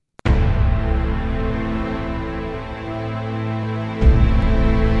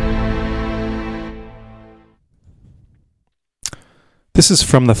This is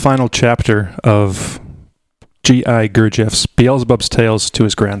from the final chapter of G.I. Gurdjieff's Beelzebub's Tales to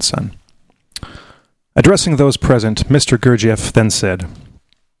his grandson. Addressing those present, Mr. Gurdjieff then said,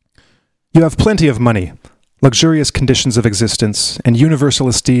 "You have plenty of money, luxurious conditions of existence, and universal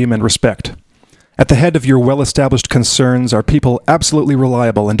esteem and respect. At the head of your well-established concerns are people absolutely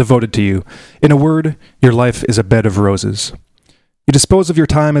reliable and devoted to you. In a word, your life is a bed of roses. You dispose of your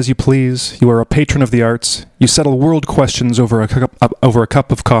time as you please, you are a patron of the arts, you settle world questions over a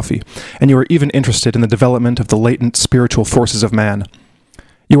cup of coffee, and you are even interested in the development of the latent spiritual forces of man.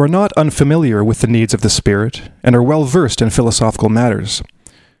 You are not unfamiliar with the needs of the spirit, and are well versed in philosophical matters.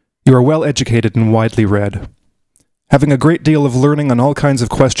 You are well educated and widely read. Having a great deal of learning on all kinds of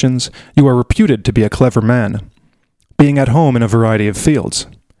questions, you are reputed to be a clever man. Being at home in a variety of fields,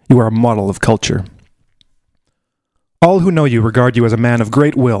 you are a model of culture. All who know you regard you as a man of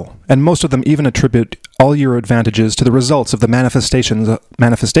great will, and most of them even attribute all your advantages to the results of the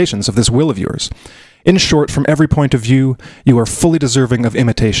manifestations of this will of yours. In short, from every point of view, you are fully deserving of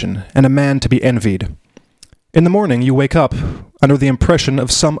imitation, and a man to be envied. In the morning you wake up under the impression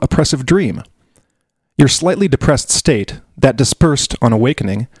of some oppressive dream. Your slightly depressed state, that dispersed on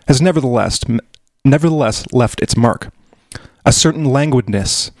awakening, has nevertheless left its mark. A certain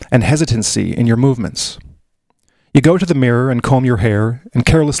languidness and hesitancy in your movements. You go to the mirror and comb your hair and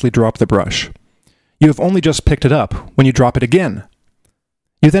carelessly drop the brush. You have only just picked it up when you drop it again.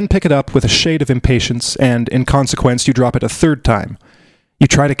 You then pick it up with a shade of impatience and, in consequence, you drop it a third time. You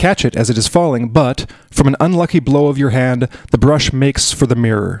try to catch it as it is falling, but, from an unlucky blow of your hand, the brush makes for the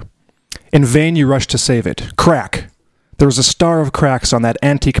mirror. In vain you rush to save it. Crack! There is a star of cracks on that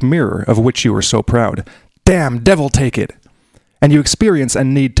antique mirror of which you were so proud. Damn, devil take it! And you experience a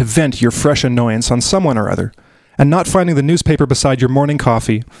need to vent your fresh annoyance on someone or other. And not finding the newspaper beside your morning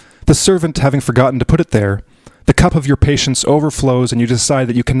coffee, the servant having forgotten to put it there, the cup of your patience overflows and you decide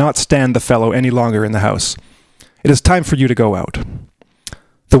that you cannot stand the fellow any longer in the house. It is time for you to go out.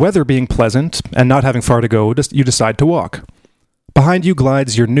 The weather being pleasant, and not having far to go, you decide to walk. Behind you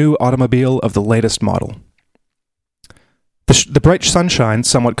glides your new automobile of the latest model. The bright sunshine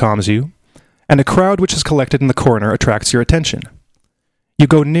somewhat calms you, and a crowd which is collected in the corner attracts your attention. You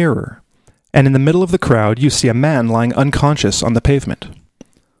go nearer, and in the middle of the crowd you see a man lying unconscious on the pavement.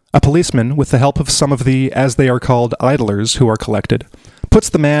 A policeman, with the help of some of the, as they are called, idlers who are collected, puts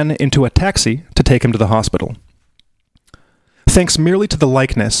the man into a taxi to take him to the hospital. Thanks merely to the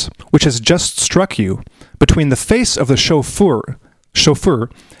likeness, which has just struck you, between the face of the chauffeur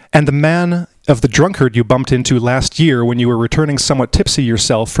and the man of the drunkard you bumped into last year when you were returning somewhat tipsy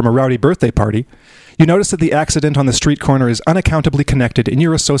yourself from a rowdy birthday party, you notice that the accident on the street corner is unaccountably connected in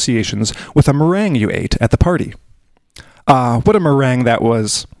your associations with a meringue you ate at the party. Ah, what a meringue that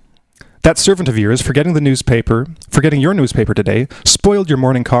was! That servant of yours, forgetting your newspaper today, spoiled your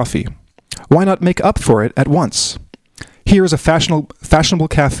morning coffee. Why not make up for it at once? Here is a fashionable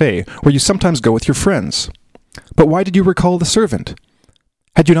cafe where you sometimes go with your friends. But why did you recall the servant?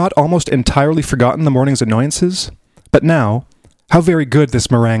 Had you not almost entirely forgotten the morning's annoyances? But now, how very good this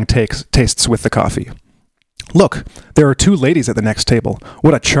meringue tastes with the coffee. Look, there are two ladies at the next table.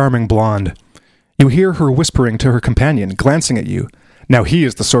 What a charming blonde. You hear her whispering to her companion, glancing at you. Now he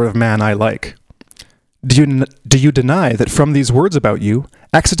is the sort of man I like. Do you deny that from these words about you,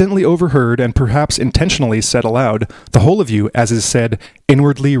 accidentally overheard and perhaps intentionally said aloud, the whole of you, as is said,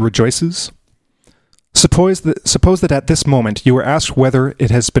 inwardly rejoices? Suppose that at this moment you were asked whether it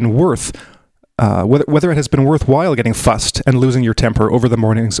has been worthwhile getting fussed and losing your temper over the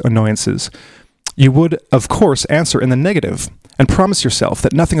morning's annoyances. You would, of course, answer in the negative, and promise yourself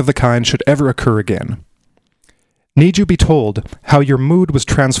that nothing of the kind should ever occur again. Need you be told how your mood was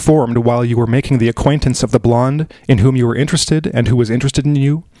transformed while you were making the acquaintance of the blonde in whom you were interested and who was interested in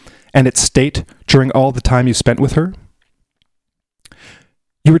you, and its state during all the time you spent with her?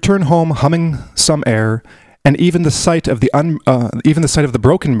 You return home humming some air, and even the sight of the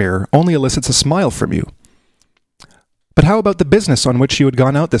broken mirror only elicits a smile from you. But how about the business on which you had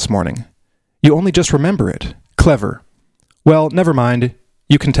gone out this morning? You only just remember it. Clever. Well, never mind.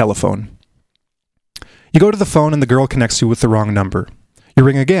 You can telephone. You go to the phone and the girl connects you with the wrong number. You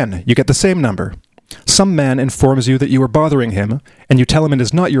ring again. You get the same number. Some man informs you that you are bothering him, and you tell him it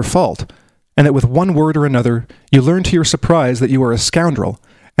is not your fault, and that with one word or another, you learn to your surprise that you are a scoundrel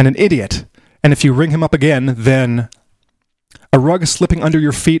and an idiot, and if you ring him up again, then... A rug slipping under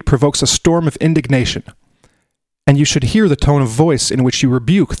your feet provokes a storm of indignation, and you should hear the tone of voice in which you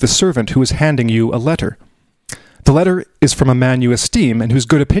rebuke the servant who is handing you a letter. The letter is from a man you esteem and whose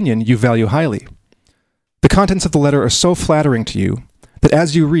good opinion you value highly. The contents of the letter are so flattering to you that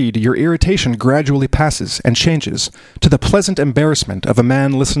as you read, your irritation gradually passes and changes to the pleasant embarrassment of a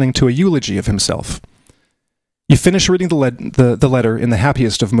man listening to a eulogy of himself. You finish reading the letter in the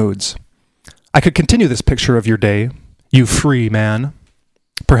happiest of moods. I could continue this picture of your day, you free man.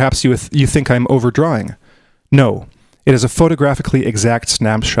 Perhaps you think I'm overdrawing. No, it is a photographically exact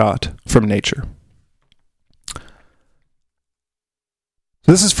snapshot from nature.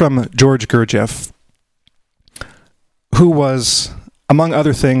 So this is from George Gurdjieff, who was, among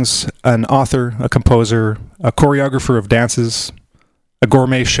other things, an author, a composer, a choreographer of dances, a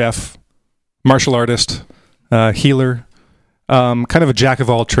gourmet chef, martial artist, healer, kind of a jack of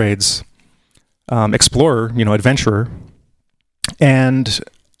all trades, explorer, adventurer, and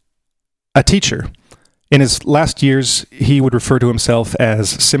a teacher. In his last years, he would refer to himself as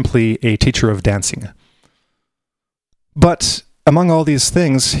simply a teacher of dancing. But among all these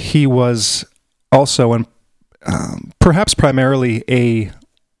things, he was also, and perhaps primarily,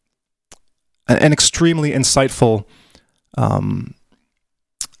 an extremely insightful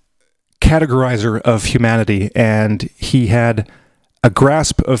categorizer of humanity, and he had a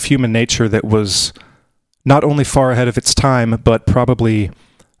grasp of human nature that was not only far ahead of its time, but probably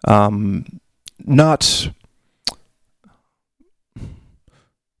not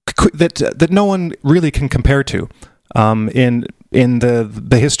that no one really can compare to in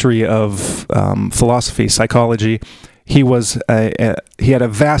the history of philosophy, psychology. He had a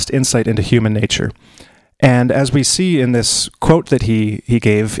vast insight into human nature. And as we see in this quote that he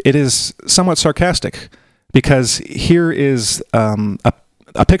gave, it is somewhat sarcastic, because here is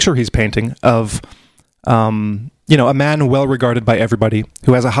a picture he's painting of a man well regarded by everybody,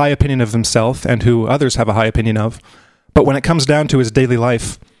 who has a high opinion of himself and who others have a high opinion of. But when it comes down to his daily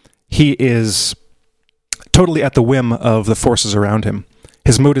life, he is totally at the whim of the forces around him.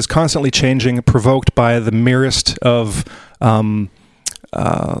 His mood is constantly changing, provoked by the merest of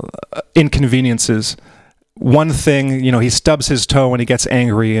inconveniences. One thing, he stubs his toe when he gets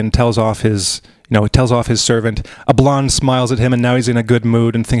angry and tells off his servant. A blonde smiles at him, and now he's in a good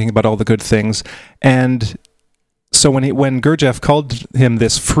mood and thinking about all the good things. And so when Gurdjieff called him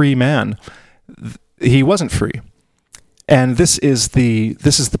this free man, he wasn't free. And this is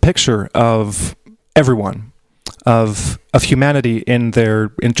the picture of everyone, of humanity in their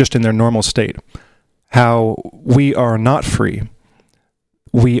normal state. How we are not free.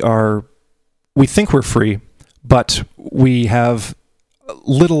 We think we're free, but we have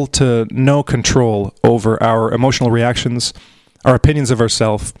little to no control over our emotional reactions, our opinions of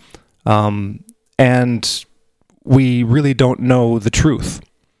ourselves, and we really don't know the truth.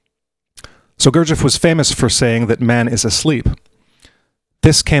 So Gurdjieff was famous for saying that man is asleep.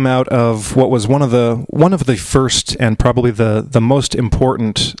 This came out of what was one of the first and probably the most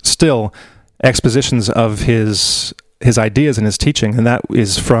important still expositions of his ideas and his teaching, and that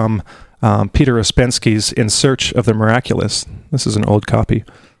is from Peter Ouspensky's In Search of the Miraculous. This is an old copy,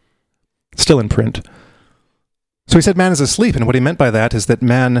 still in print. So he said man is asleep, and what he meant by that is that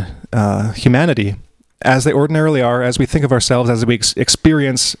humanity, as they ordinarily are, as we think of ourselves, as we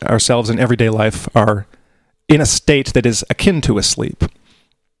experience ourselves in everyday life, are in a state that is akin to asleep.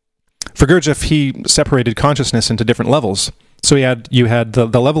 For Gurdjieff, he separated consciousness into different levels. So you had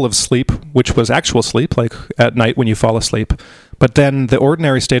the level of sleep, which was actual sleep, like at night when you fall asleep. But then the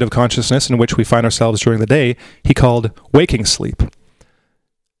ordinary state of consciousness in which we find ourselves during the day, he called waking sleep.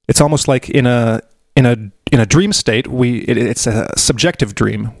 It's almost like in a dream state, it's a subjective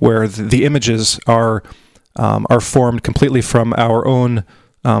dream where the images are formed completely from our own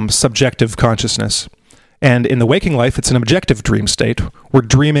subjective consciousness. And in the waking life, it's an objective dream state. We're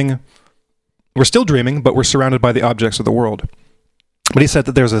still dreaming, but we're surrounded by the objects of the world. But he said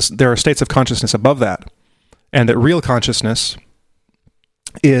that there are states of consciousness above that, and that real consciousness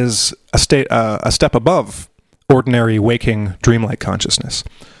is a step above ordinary waking dreamlike consciousness.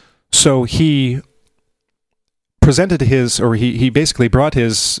 So he presented he basically brought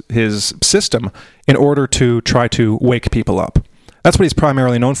his system in order to try to wake people up. That's what he's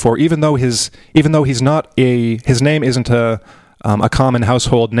primarily known for, even though his name isn't a common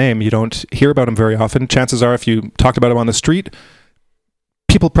household name. You don't hear about him very often. Chances are, if you talked about him on the street,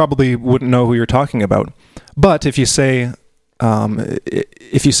 people probably wouldn't know who you're talking about. But if you say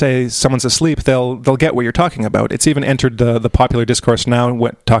someone's asleep, they'll get what you're talking about. It's even entered the popular discourse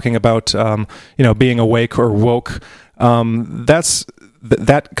now, talking about being awake or woke.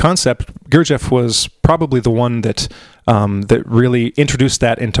 That concept. Gurdjieff was probably the one that really introduced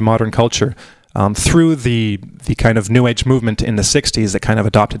that into modern culture. Through the kind of New Age movement in the 60s that kind of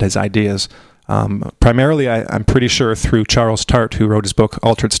adopted his ideas. Primarily, I'm pretty sure through Charles Tart, who wrote his book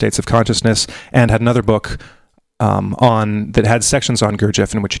Altered States of Consciousness, and had another book that had sections on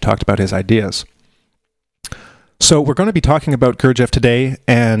Gurdjieff in which he talked about his ideas. So we're going to be talking about Gurdjieff today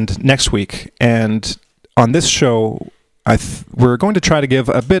and next week, and on this show, we're going to try to give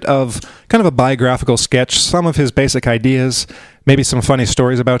a bit of kind of a biographical sketch, some of his basic ideas, maybe some funny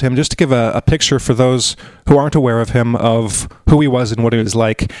stories about him, just to give a picture for those who aren't aware of him, of who he was and what he was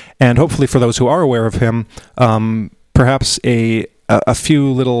like, and hopefully for those who are aware of him, perhaps a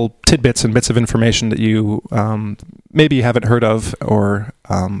few little tidbits and bits of information that you maybe haven't heard of or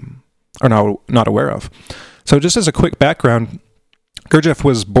are not aware of. So just as a quick background, Gurdjieff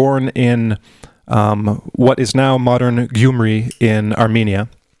was born in what is now modern Gyumri in Armenia.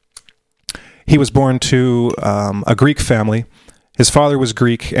 He was born to a Greek family. His father was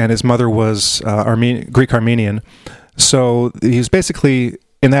Greek and his mother was Greek-Armenian. So he's basically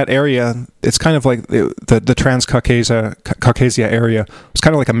in that area. It's kind of like the Transcaucasia area. It's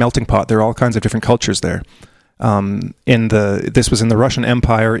kind of like a melting pot. There are all kinds of different cultures there. This was in the Russian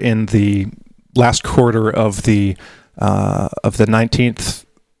Empire in the last quarter of the 19th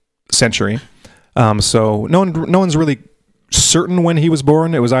century. So no one's really certain when he was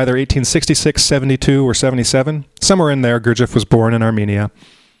born. It was either 1866, 72, or 77. Somewhere in there, Gurdjieff was born in Armenia,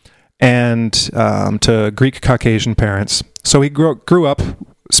 and to Greek Caucasian parents. So he grew up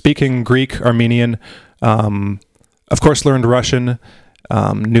speaking Greek, Armenian, of course learned Russian,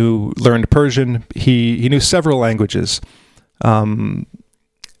 learned Persian. He knew several languages. And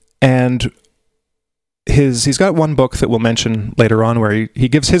he's got one book that we'll mention later on where he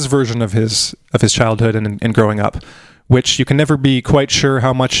gives his version of his childhood and growing up, which you can never be quite sure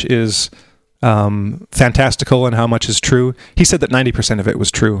how much is fantastical and how much is true. He said that 90% of it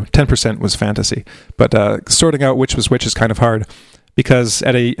was true, 10% was fantasy. But sorting out which was which is kind of hard, because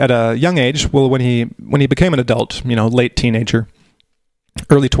at a young age, well, when he became an adult, late teenager,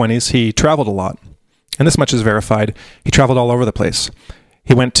 early 20s, he traveled a lot, and this much is verified. He traveled all over the place.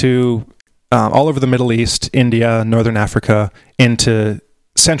 He went to all over the Middle East, India, Northern Africa, into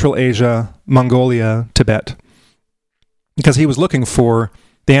Central Asia, Mongolia, Tibet, because he was looking for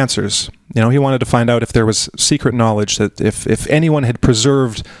the answers. He wanted to find out if there was secret knowledge, that if anyone had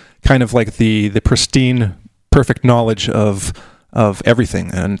preserved kind of like the pristine, perfect knowledge of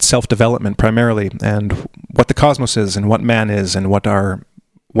everything and self-development primarily, and what the cosmos is and what man is and what are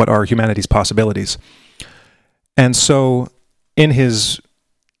humanity's possibilities. And so in his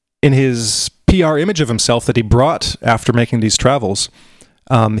PR image of himself that he brought after making these travels,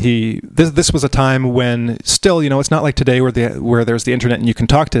 this was a time when still, it's not like today where there's the internet and you can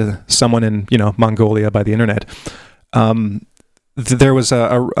talk to someone in Mongolia by the internet. There was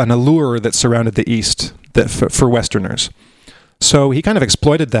an allure that surrounded the East for Westerners. So he kind of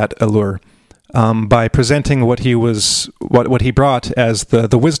exploited that allure by presenting what he brought as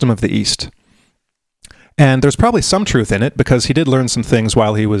the wisdom of the East. And there's probably some truth in it, because he did learn some things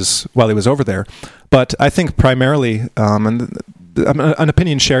while he was over there. But I think primarily, and an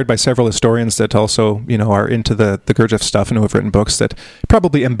opinion shared by several historians that also are into the Gurdjieff stuff and who have written books, that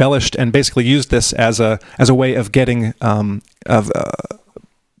probably embellished and basically used this as a way of getting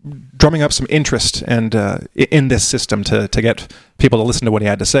drumming up some interest and in this system to get people to listen to what he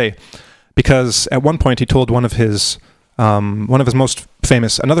had to say. Because at one point he told another of his most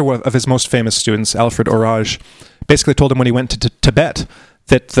famous students, Alfred Orage, basically told him when he went to Tibet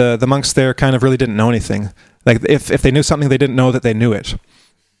that the monks there kind of really didn't know anything. Like if they knew something, they didn't know that they knew it.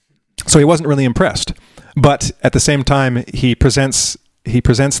 So he wasn't really impressed. But at the same time, he presents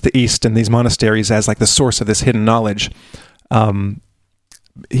the East and these monasteries as like the source of this hidden knowledge.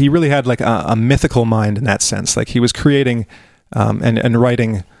 He really had like a mythical mind in that sense. Like he was creating and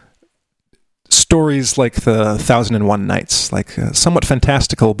writing stories like the 1001 Nights, like somewhat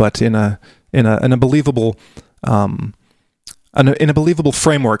fantastical, but in a believable in a believable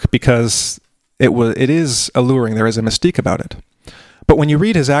framework, because it is alluring. There is a mystique about it. But when you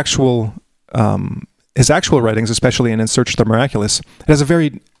read his actual writings, especially in Search of the Miraculous, it has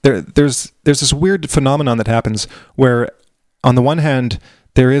there's this weird phenomenon that happens where, on the one hand,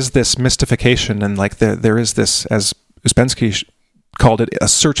 there is this mystification, and like there is this, as Ouspensky called it, a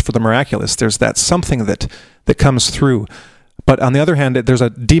search for the miraculous. There's that something that comes through. But on the other hand, there's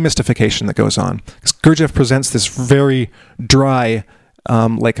a demystification that goes on. Gurdjieff presents this very dry,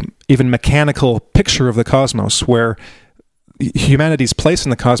 like even mechanical picture of the cosmos, where humanity's place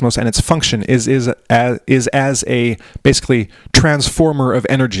in the cosmos and its function is as a basically transformer of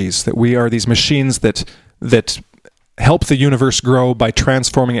energies. That we are these machines that help the universe grow by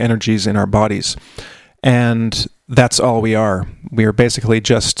transforming energies in our bodies, and that's all we are. We are basically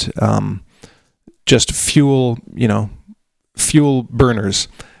just fuel, fuel burners.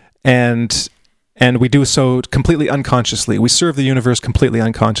 And and we do so completely unconsciously. We serve the universe completely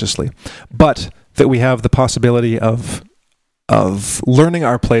unconsciously, but that we have the possibility of learning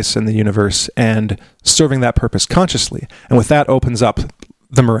our place in the universe and serving that purpose consciously. And with that opens up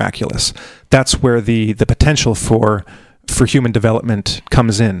the miraculous. That's where the potential for human development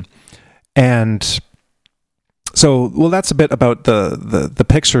comes in. And so, well, that's a bit about the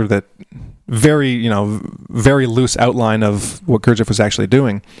picture, that very loose outline of what Gurdjieff was actually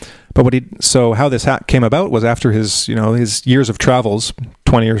doing. But how this came about was after his years of travels,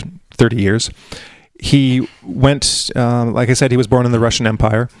 20 or 30 years, he went, like I said, he was born in the Russian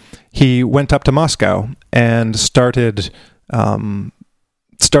Empire. He went up to Moscow and started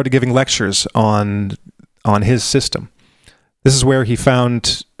giving lectures on his system. This is where he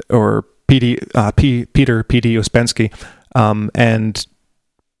found, Peter Uspensky, and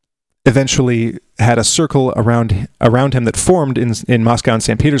eventually had a circle around him that formed in Moscow and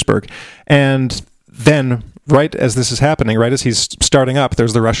St. Petersburg. And then, right as this is happening, right as he's starting up,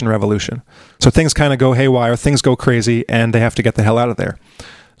 there's the Russian Revolution. So things kind of go haywire, things go crazy, and they have to get the hell out of there.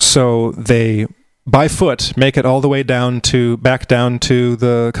 So they, by foot, make it all the way back down to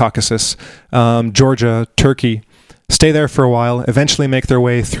the Caucasus, Georgia, Turkey, stay there for a while, eventually make their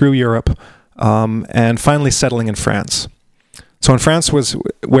way through Europe, and finally settling in France. So in France was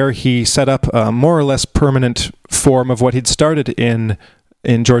where he set up a more or less permanent form of what he'd started in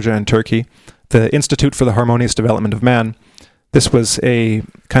Georgia and Turkey, the Institute for the Harmonious Development of Man. This was a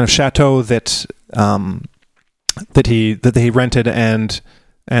kind of chateau that he rented and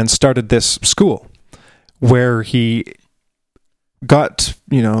started this school where he got,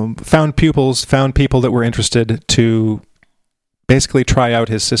 found people that were interested to basically try out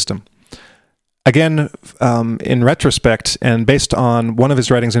his system. Again, in retrospect, and based on one of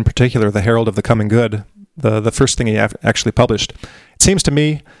his writings in particular, The Herald of the Coming Good, the first thing he actually published, it seems to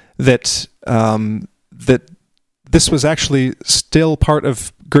me that that this was actually still part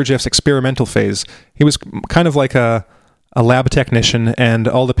of Gurdjieff's experimental phase. He was kind of like a lab technician, and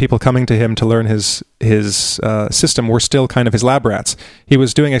all the people coming to him to learn his system were still kind of his lab rats. He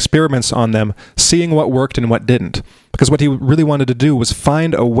was doing experiments on them, seeing what worked and what didn't. Because what he really wanted to do was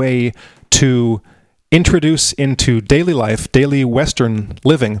find a way to introduce into daily life, daily Western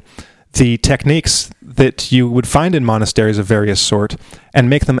living, the techniques that you would find in monasteries of various sort, and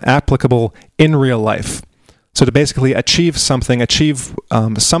make them applicable in real life. So to basically achieve something of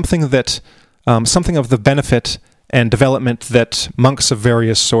the benefit and development that monks of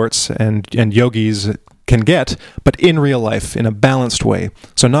various sorts and yogis can get, but in real life, in a balanced way.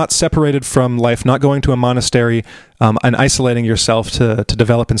 So not separated from life, not going to a monastery and isolating yourself to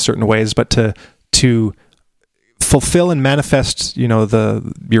develop in certain ways, but to fulfill and manifest,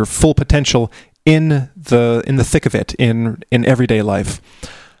 your full potential in the thick of it, in everyday life.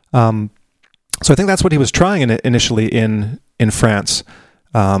 So I think that's what he was trying initially in France,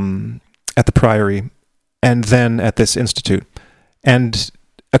 at the Priory, and then at this institute. And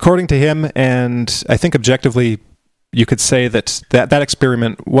according to him, and I think objectively, you could say that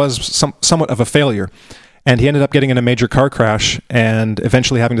experiment was somewhat of a failure. And he ended up getting in a major car crash and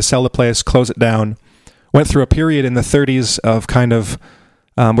eventually having to sell the place, close it down. Went through a period in the 30s of kind of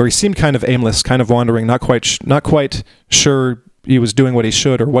where he seemed kind of aimless, kind of wandering, not quite sure he was doing what he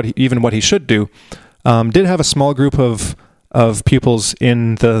should or what he should do. Did have a small group of pupils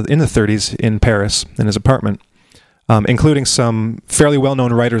in the 30s in Paris in his apartment, including some fairly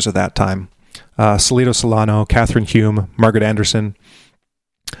well-known writers of that time. Salito Solano, Catherine Hume, Margaret Anderson.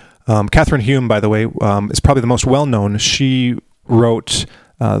 Catherine Hume, by the way, is probably the most well-known. She wrote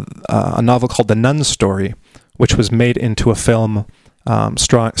a novel called The Nun's Story, which was made into a film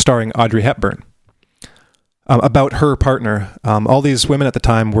starring Audrey Hepburn, about her partner. All these women at the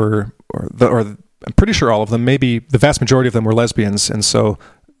time were, or I'm pretty sure all of them, maybe the vast majority of them were lesbians, and so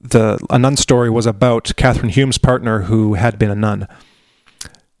A Nun's Story was about Catherine Hume's partner who had been a nun.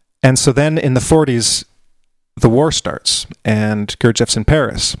 And so then in the 40s, the war starts, and Gurdjieff's in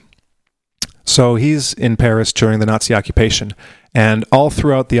Paris. So he's in Paris during the Nazi occupation, and all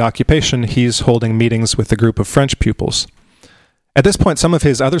throughout the occupation, he's holding meetings with a group of French pupils. At this point, some of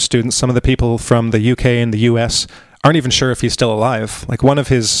his other students, some of the people from the UK and the US, aren't even sure if he's still alive. Like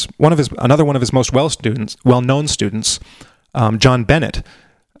another one of his most well-known students, John Bennett,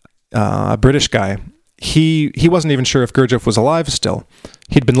 a British guy. He wasn't even sure if Gurdjieff was alive still.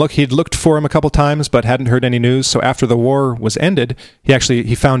 He'd looked for him a couple times, but hadn't heard any news. So after the war was ended,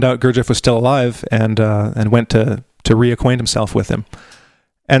 he found out Gurdjieff was still alive and went to reacquaint himself with him.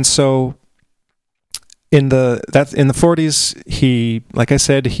 And so in the 40s, he, like I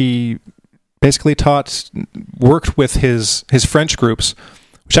said, he basically worked with his French groups,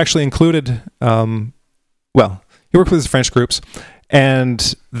 which actually included, he worked with his French groups,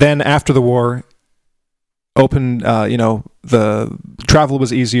 and then after the war, opened, the travel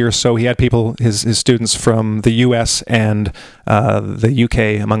was easier, so he had people, his students from the U.S. and the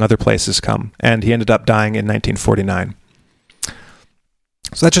UK, among other places, come, and he ended up dying in 1949.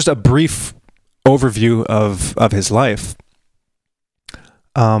 So that's just a brief overview of his life.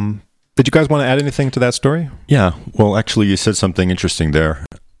 Did you guys want to add anything to that story? Yeah, well, actually, you said something interesting there,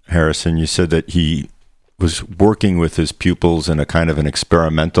 Harrison. You said that he was working with his pupils in a kind of an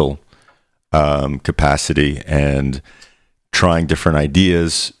experimental capacity and trying different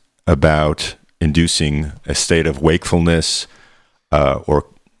ideas about inducing a state of wakefulness or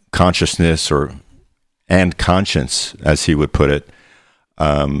consciousness and conscience, as he would put it,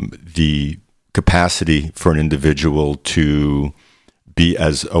 the capacity for an individual to be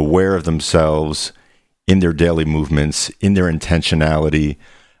as aware of themselves in their daily movements, in their intentionality,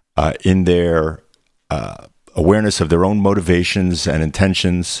 in their awareness of their own motivations and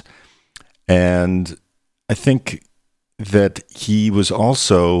intentions. And I think that he was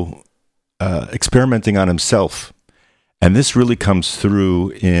also experimenting on himself. And this really comes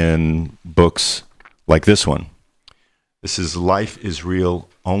through in books like this one. This is Life is Real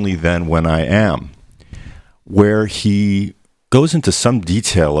Only Then When I Am, where he goes into some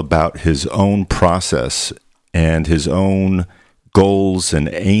detail about his own process and his own goals and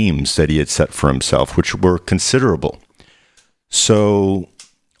aims that he had set for himself, which were considerable. So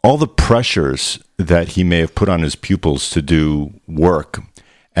all the pressures that he may have put on his pupils to do work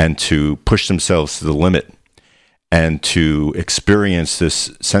and to push themselves to the limit and to experience this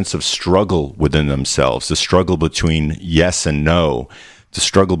sense of struggle within themselves, the struggle between yes and no, the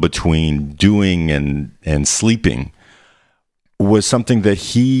struggle between doing and sleeping, was something that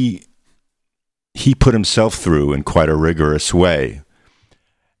he put himself through in quite a rigorous way.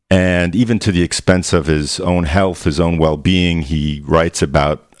 And even to the expense of his own health, his own well-being, he writes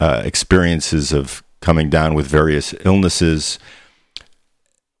about experiences of coming down with various illnesses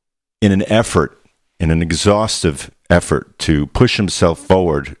in an exhaustive effort to push himself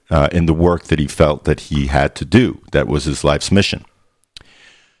forward in the work that he felt that he had to do. That was his life's mission.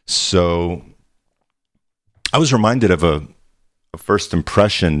 So I was reminded of a first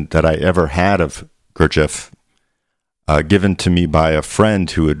impression that I ever had of Gurdjieff, given to me by a friend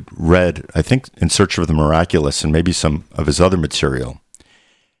who had read, I think, In Search of the Miraculous and maybe some of his other material.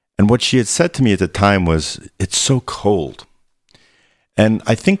 And what she had said to me at the time was, "It's so cold." And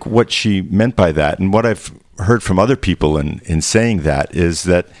I think what she meant by that, and what I've heard from other people in saying that, is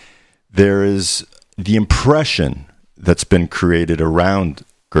that there is the impression that's been created around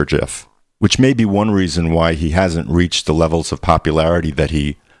Gurdjieff, which may be one reason why he hasn't reached the levels of popularity that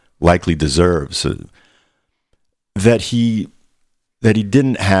he likely deserves, that he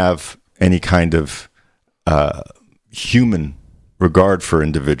didn't have any kind of human regard for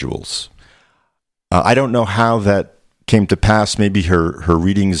individuals. I don't know how that came to pass. Maybe her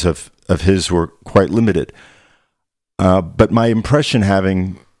readings of his were quite limited. But my impression,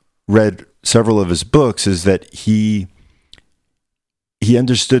 having read several of his books, is that he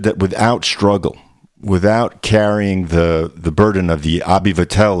understood that without struggle, without carrying the burden of the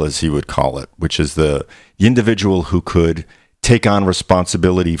abivatel, as he would call it, which is the individual who could take on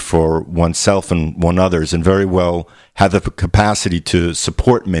responsibility for oneself and one others, and very well have the capacity to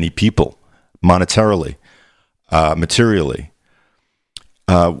support many people monetarily, materially,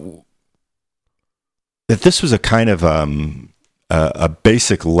 that this was a kind of a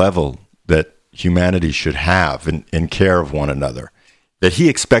basic level that humanity should have in care of one another, that he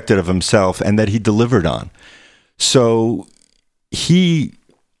expected of himself and that he delivered on. So he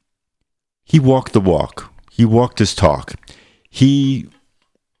walked the walk. He walked his talk. He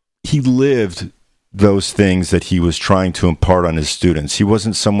lived those things that he was trying to impart on his students. He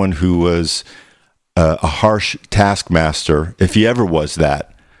wasn't someone who was a harsh taskmaster, if he ever was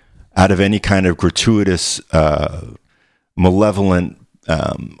that, out of any kind of gratuitous, malevolent,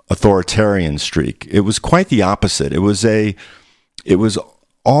 authoritarian streak. It was quite the opposite. It was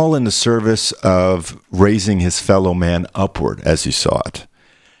all in the service of raising his fellow man upward, as he saw it.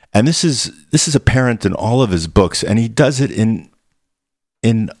 And this is apparent in all of his books, and he does it in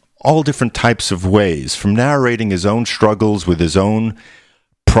all different types of ways, from narrating his own struggles with his own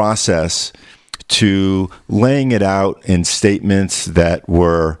process to laying it out in statements that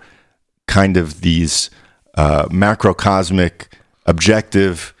were kind of these macrocosmic,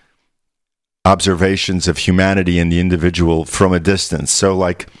 objective observations of humanity and the individual from a distance. So,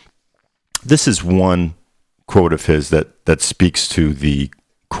 like, this is one quote of his that speaks to the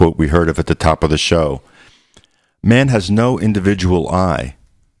quote we heard of at the top of the show. "Man has no individual I,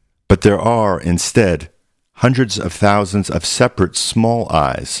 but there are instead hundreds of thousands of separate small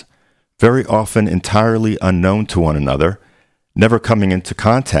I's, very often entirely unknown to one another, never coming into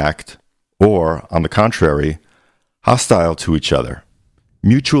contact, or, on the contrary, hostile to each other,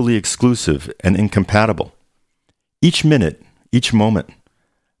 mutually exclusive and incompatible. Each minute, each moment,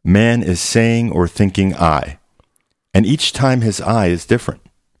 man is saying or thinking I, and each time his I is different.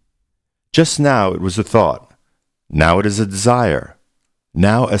 Just now it was a thought, now it is a desire,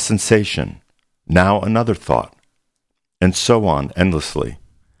 now a sensation, now another thought, and so on endlessly.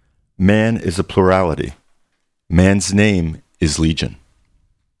 Man is a plurality. Man's name is Legion.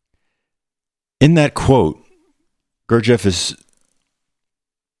 In that quote, Gurdjieff is,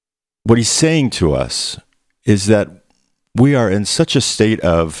 what he's saying to us is that we are in such a state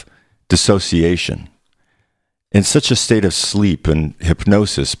of dissociation, in such a state of sleep and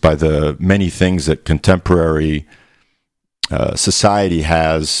hypnosis by the many things that contemporary society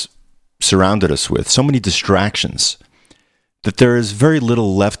has surrounded us with, so many distractions, that there is very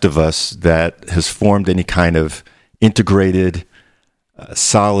little left of us that has formed any kind of integrated,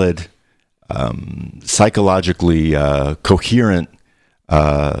 solid, psychologically coherent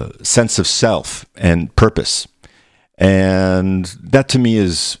sense of self and purpose. And that to me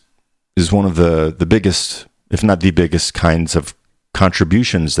is one of the biggest, if not the biggest, kinds of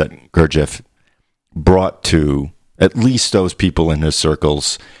contributions that Gurdjieff brought to at least those people in his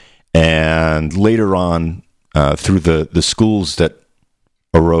circles, and later on through the schools that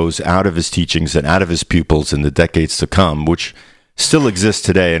arose out of his teachings and out of his pupils in the decades to come, which still exist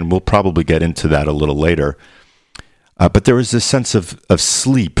today, and we'll probably get into that a little later. But there was this sense of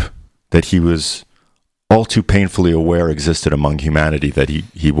sleep that he was all too painfully aware existed among humanity that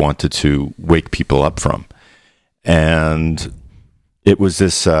he wanted to wake people up from. And it was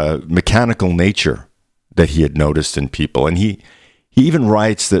this mechanical nature that he had noticed in people. And he even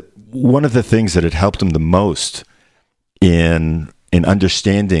writes that one of the things that had helped him the most in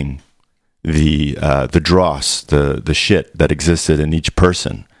understanding the dross, the shit that existed in each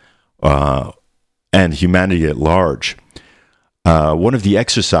person, and humanity at large, one of the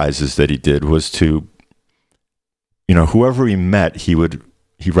exercises that he did was to, whoever he met, he would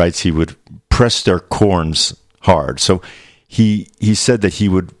press their corns hard. So he said that he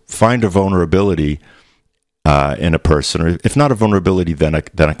would find a vulnerability in a person, or if not a vulnerability, then a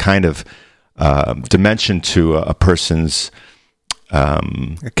kind of dimension to a person's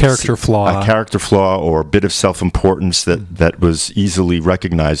a character flaw, or a bit of self-importance that was easily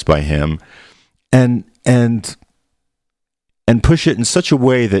recognized by him, and push it in such a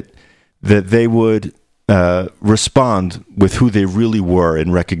way that they would respond with who they really were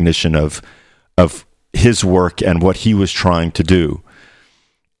in recognition of his work and what he was trying to do.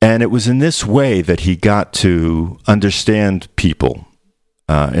 And it was in this way that he got to understand people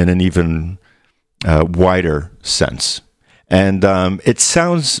in an even wider sense. And it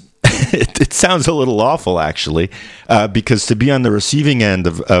sounds it sounds a little awful, actually, because to be on the receiving end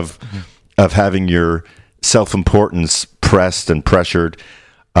of having your self-importance pressed and pressured,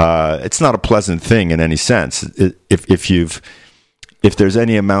 it's not a pleasant thing in any sense. If there's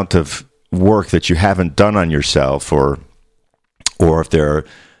any amount of work that you haven't done on yourself, or if there are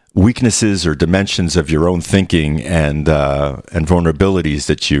weaknesses or dimensions of your own thinking and vulnerabilities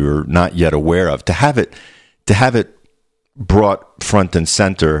that you're not yet aware of, to have it brought front and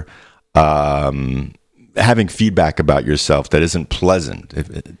center, having feedback about yourself that isn't pleasant,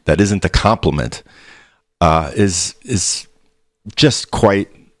 that isn't a compliment, is just quite,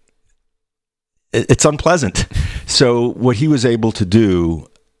 it's unpleasant. So what he was able to do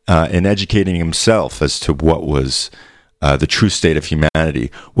in educating himself as to what was the true state of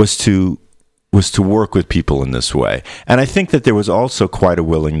humanity was to work with people in this way. And I think that there was also quite a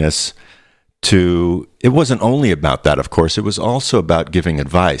willingness to, it wasn't only about that, of course, it was also about giving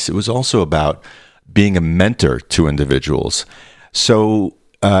advice. It was also about being a mentor to individuals. So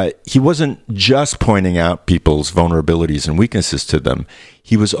he wasn't just pointing out people's vulnerabilities and weaknesses to them.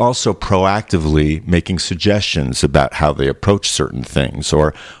 He was also proactively making suggestions about how they approach certain things,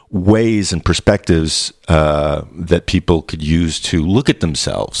 or ways and perspectives that people could use to look at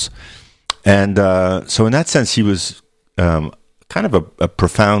themselves. And so in that sense, he was kind of a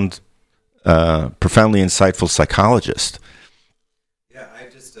profoundly insightful psychologist. Yeah, I'm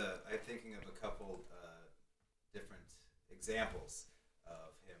thinking of a couple different examples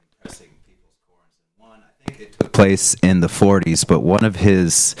of him pressing people's corns. And one, I think it took place in the 40s, but one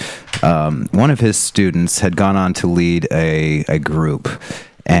of his students had gone on to lead a group,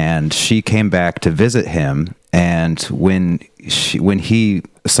 and she came back to visit him. And when when he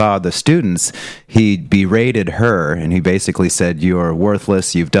saw the students, he berated her, and he basically said, "You're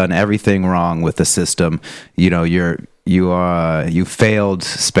worthless. You've done everything wrong with the system. You failed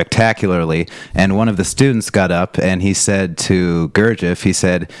spectacularly." And one of the students got up and he said to Gurdjieff, he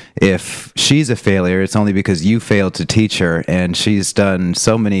said, "If she's a failure, it's only because you failed to teach her, and she's done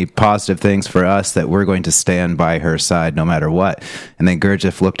so many positive things for us that we're going to stand by her side no matter what." And then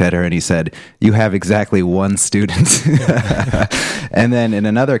Gurdjieff looked at her and he said, "You have exactly one student." And then in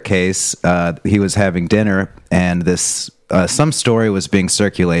another case, he was having dinner, and some story was being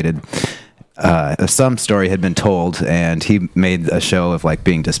circulated. Some story had been told, and he made a show of like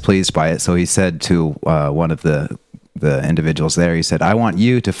being displeased by it. So he said to one of the individuals there, he said, "I want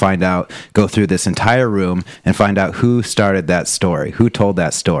you to go through this entire room and find out who started that story, who told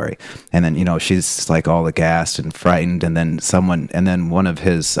that story." And then, she's like all aghast and frightened. And then one of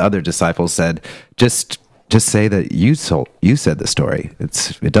his other disciples said, just say that you said the story.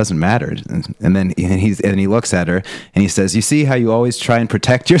 It doesn't matter." And then he looks at her and he says, "You see how you always try and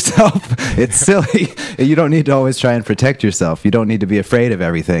protect yourself? It's silly. You don't need to always try and protect yourself. You don't need to be afraid of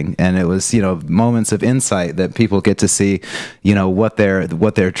everything." And it was, moments of insight that people get to see, what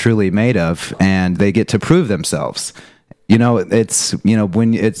they're truly made of, and they get to prove themselves. It's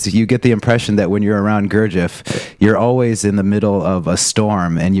you get the impression that when you're around Gurdjieff, you're always in the middle of a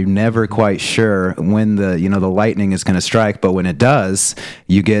storm, and you're never quite sure when the lightning is going to strike. But when it does,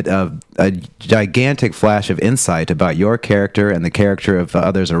 you get a gigantic flash of insight about your character and the character of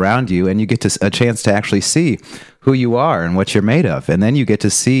others around you, and you get a chance to actually see who you are and what you're made of. And then you get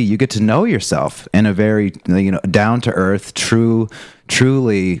to know yourself in a very down to earth,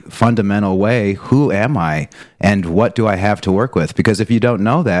 truly fundamental way. Who am I, and what do I have to work with? Because if you don't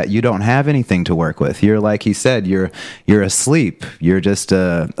know that, you don't have anything to work with. You're, like he said, you're asleep. You're just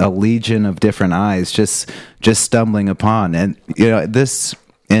a legion of different eyes just stumbling upon. And this,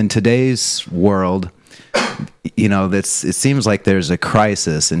 in today's world, it seems like there's a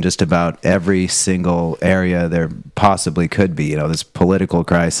crisis in just about every single area there possibly could be. There's political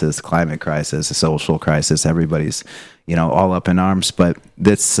crisis, climate crisis, a social crisis. Everybody's, all up in arms. But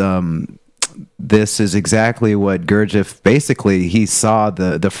this is exactly what Gurdjieff, basically, he saw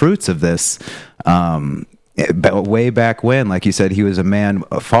the fruits of this way back when. Like you said, he was a man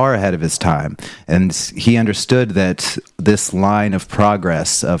far ahead of his time, and he understood that this line of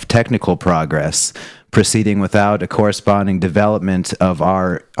progress, of technical progress, proceeding without a corresponding development of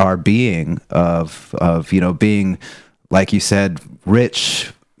our being, of being, like you said,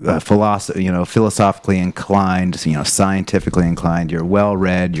 rich, philosophically inclined, scientifically inclined. You're well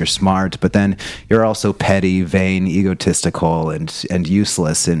read, you're smart, but then you're also petty, vain, egotistical, and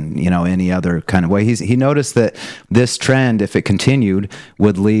useless in any other kind of way. He noticed that this trend, if it continued,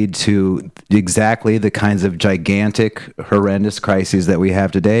 would lead to exactly the kinds of gigantic, horrendous crises that we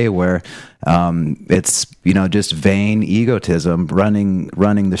have today, where it's just vain egotism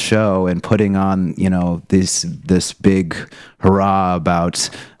running the show and putting on this big hurrah about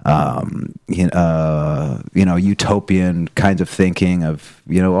utopian kinds of thinking of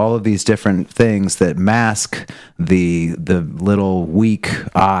all of these different things that mask the little weak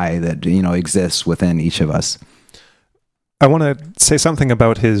eye that exists within each of us. I want to say something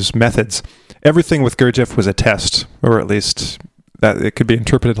about his methods. Everything with Gurdjieff was a test, or at least that it could be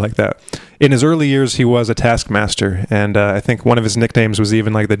interpreted like that. In his early years, he was a taskmaster, and I think one of his nicknames was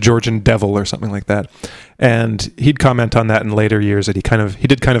even like the Georgian Devil or something like that. And he'd comment on that in later years, that he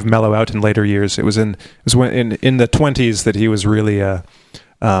did kind of mellow out in later years. It was in the 20s that he was really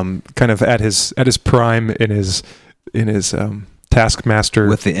kind of at his prime in his taskmaster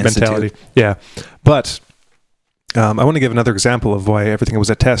with the mentality. Institute. Yeah, but I want to give another example of why everything was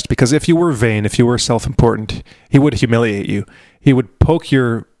a test. Because if you were vain, if you were self-important, he would humiliate you. He would push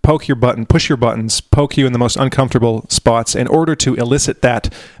your buttons, poke you in the most uncomfortable spots in order to elicit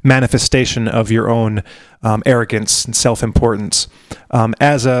that manifestation of your own arrogance and self-importance, so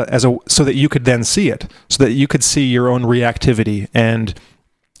that you could then see it, so that you could see your own reactivity and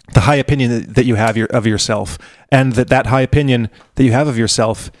the high opinion that you have of yourself, and that high opinion that you have of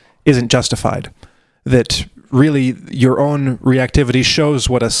yourself isn't justified. That really your own reactivity shows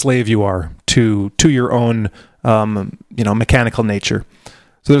what a slave you are to your own mechanical nature.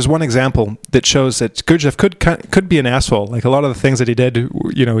 So there's one example that shows that Gurdjieff could be an asshole. Like a lot of the things that he did,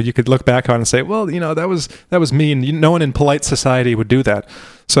 you could look back on and say, well, that was mean. No one in polite society would do that.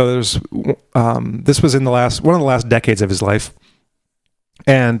 So there's this was in one of the last decades of his life,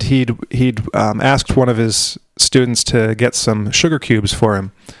 and he'd asked one of his students to get some sugar cubes for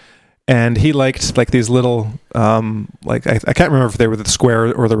him. And he liked like these little, I can't remember if they were the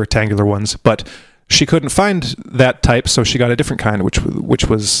square or the rectangular ones, but she couldn't find that type, so she got a different kind, which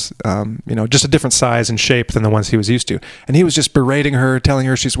was just a different size and shape than the ones he was used to. And he was just berating her, telling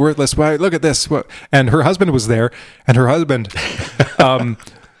her she's worthless. Why, look at this! And her husband was there, and her husband,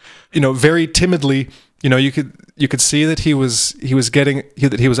 very timidly, you could see that he was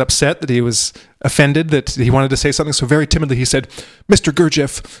upset, that he was offended, that he wanted to say something. So very timidly, he said, "Mr.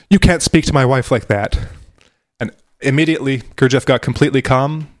 Gurdjieff, you can't speak to my wife like that." And immediately, Gurdjieff got completely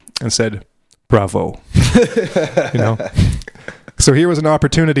calm and said, "Bravo." So here was an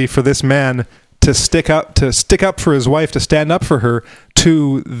opportunity for this man to stick up for his wife, to stand up for her,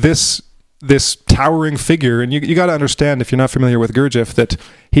 to this towering figure. And you got to understand, if you're not familiar with Gurdjieff, that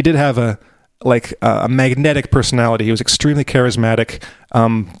he did have a magnetic personality. He was extremely charismatic.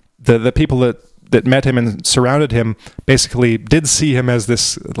 The people that met him and surrounded him basically did see him as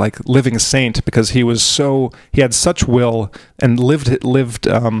this living saint, because he had such will and lived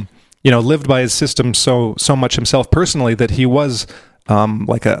by his system so much himself personally, that he was an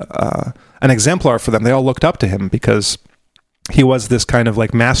exemplar for them. They all looked up to him because he was this kind of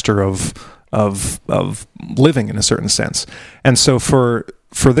master of living in a certain sense. And so for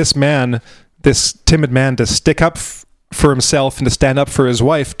this man, this timid man, to stick up for himself and to stand up for his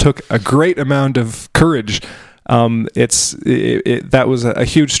wife took a great amount of courage. That was a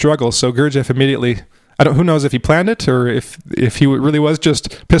huge struggle. So Gurdjieff immediately, who knows if he planned it or if he really was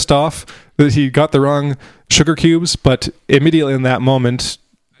just pissed off that he got the wrong sugar cubes, but immediately in that moment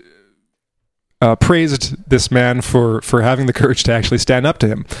praised this man for having the courage to actually stand up to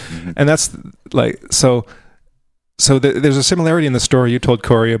him. Mm-hmm. And that's there's a similarity in the story you told,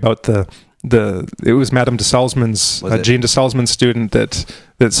 Corey, about it was Madame de Salzman's, Jean de Salzman's student that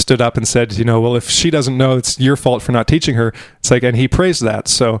stood up and said, well, if she doesn't know, it's your fault for not teaching her. It's and he praised that.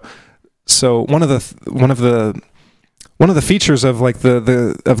 So one of the features of of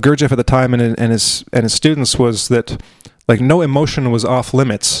Gurdjieff at the time and his students was that no emotion was off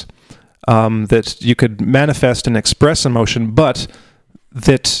limits, that you could manifest and express emotion, but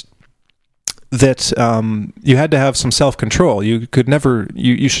that you had to have some self-control. You should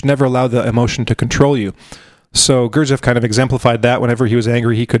never allow the emotion to control you. So Gurdjieff kind of exemplified that. Whenever he was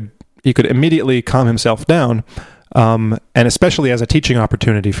angry, he could immediately calm himself down. And especially as a teaching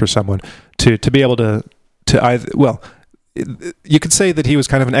opportunity for someone to be able to either, well, you could say that he was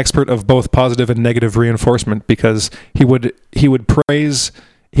kind of an expert of both positive and negative reinforcement, because he would praise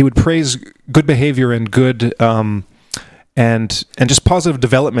good behavior and good and just positive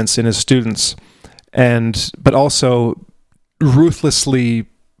developments in his students, but also ruthlessly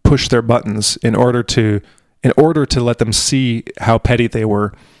push their buttons in order to let them see how petty they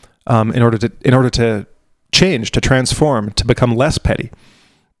were, in order to change, to transform, to become less petty.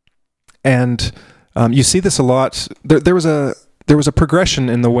 And you see this a lot. There was a progression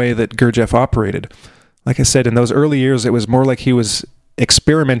in the way that Gurdjieff operated. Like I said, in those early years, it was more like he was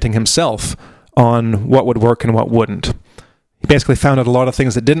experimenting himself on what would work and what wouldn't. He basically found out a lot of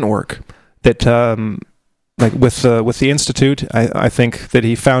things that didn't work. That with the Institute, I think that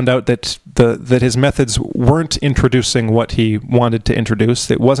he found out that his methods weren't introducing what he wanted to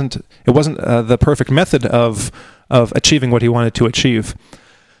introduce. It wasn't the perfect method of achieving what he wanted to achieve.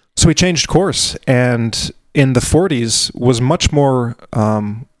 So he changed course, and in the 40s was much more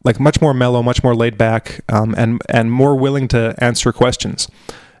mellow, much more laid back, and more willing to answer questions.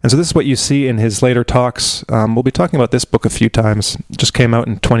 And so this is what you see in his later talks. We'll be talking about this book a few times. It just came out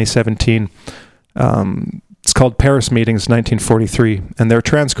in 2017. It's called Paris Meetings, 1943, and they're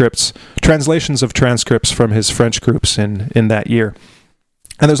translations of transcripts from his French groups in that year.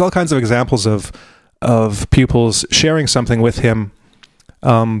 And there's all kinds of examples of pupils sharing something with him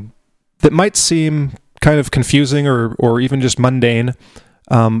that might seem kind of confusing or even just mundane,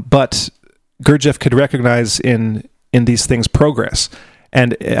 but Gurdjieff could recognize in these things progress.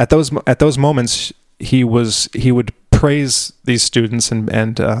 And at those moments, he would praise these students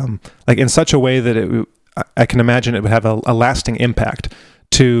and in such a way that I can imagine it would have a lasting impact.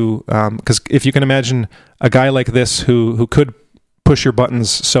 Because if you can imagine a guy like this who could push your buttons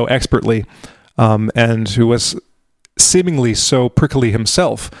so expertly, and who was seemingly so prickly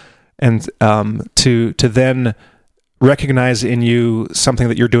himself, and to then recognize in you something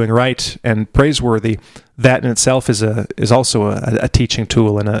that you're doing right and praiseworthy, that in itself is also a teaching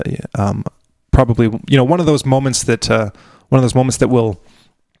tool, and probably one of those moments that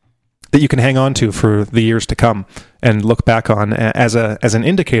you can hang on to for the years to come and look back on as an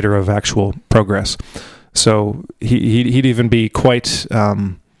indicator of actual progress. So he'd even be quite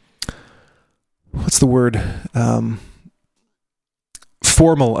what's the word?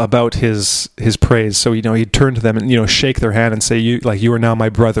 formal about his praise. So he'd turn to them and shake their hand and say, you are now my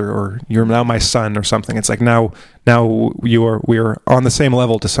brother, or you're now my son, or something. It's like now we are on the same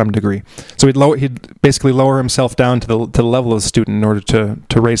level to some degree. So he'd basically lower himself down to the level of the student in order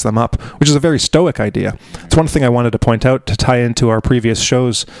to raise them up, which is a very Stoic idea. It's one thing I wanted to point out to tie into our previous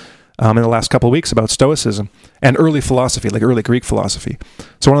shows in the last couple of weeks about Stoicism and early philosophy, like early Greek philosophy.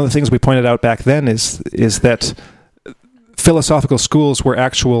 So one of the things we pointed out back then is that philosophical schools were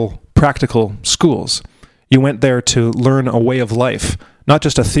actual practical schools. You went there to learn a way of life, not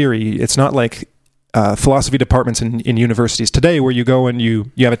just a theory. It's not like philosophy departments in universities today where you go and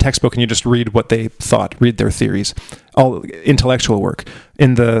you have a textbook and you just read what they thought, read their theories, all intellectual work.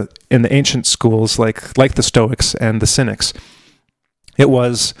 In the ancient schools like the Stoics and the Cynics, it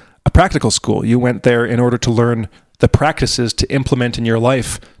was a practical school. You went there in order to learn the practices to implement in your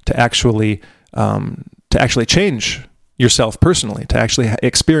life to actually change yourself personally, to actually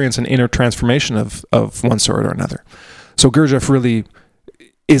experience an inner transformation of one sort or another. So Gurdjieff really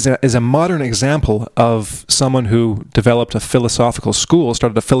is a modern example of someone who developed a philosophical school,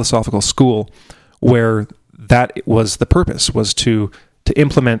 started a philosophical school where that was the purpose, was to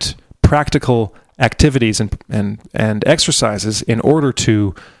implement practical activities and exercises in order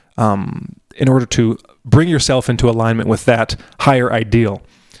to bring yourself into alignment with that higher ideal.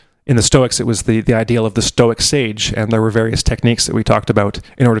 In the Stoics, it was the ideal of the Stoic sage, and there were various techniques that we talked about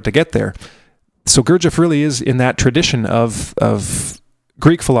in order to get there. So Gurdjieff really is in that tradition of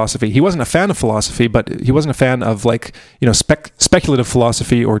Greek philosophy. He wasn't a fan of philosophy, but he wasn't a fan of speculative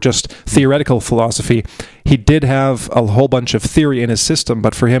philosophy or just theoretical philosophy. He did have a whole bunch of theory in his system,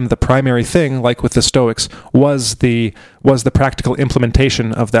 but for him, the primary thing, like with the Stoics, was the practical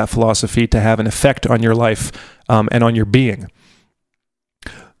implementation of that philosophy to have an effect on your life and on your being.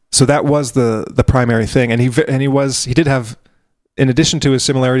 So that was the primary thing, and he did have, in addition to his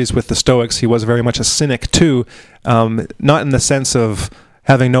similarities with the Stoics, he was very much a cynic too, not in the sense of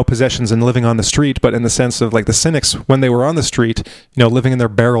having no possessions and living on the street, but in the sense of like the Cynics, when they were on the street, living in their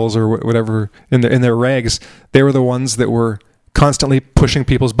barrels or whatever, in their rags, they were the ones that were constantly pushing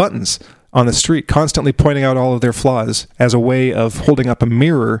people's buttons on the street, constantly pointing out all of their flaws as a way of holding up a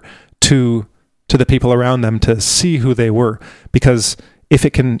mirror to the people around them to see who they were. Because if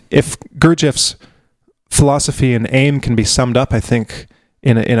Gurdjieff's philosophy and aim can be summed up, I think,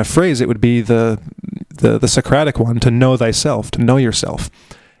 in a phrase, it would be the Socratic one: to know thyself, to know yourself.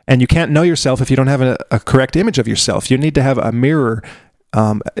 And you can't know yourself if you don't have a correct image of yourself. You need to have a mirror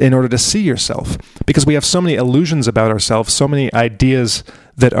in order to see yourself, because we have so many illusions about ourselves, so many ideas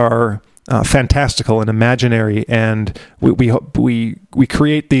that are fantastical and imaginary, and we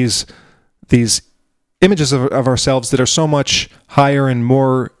create these images of ourselves that are so much higher and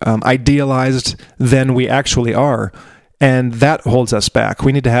more idealized than we actually are, and that holds us back.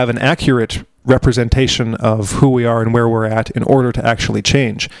 We need to have an accurate representation of who we are and where we're at in order to actually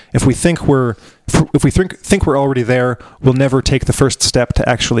change. If we think we're already there, we'll never take the first step to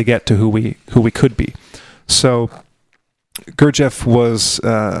actually get to who we could be. So Gurdjieff was,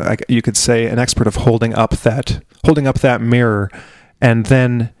 you could say, an expert of holding up that mirror, and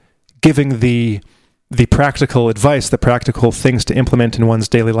then giving the practical advice, the practical things to implement in one's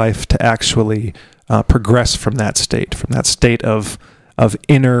daily life to actually progress from that state of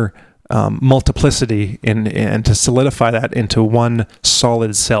inner multiplicity, and to solidify that into one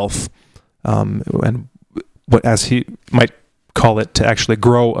solid self, and what, as he might call it, to actually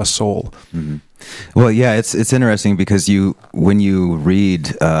grow a soul. Mm-hmm. Well, yeah, it's interesting because when you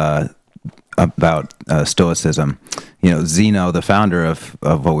read about Stoicism, Zeno, the founder of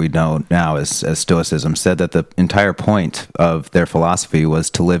what we know now as Stoicism, said that the entire point of their philosophy was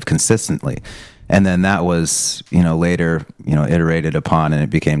to live consistently. And then that was, later, iterated upon, and it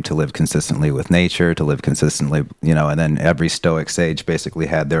became to live consistently with nature, to live consistently, and then every Stoic sage basically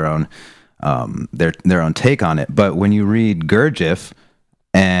had their own take on it. But when you read Gurdjieff,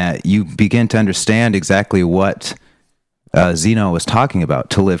 you begin to understand exactly what Zeno was talking about,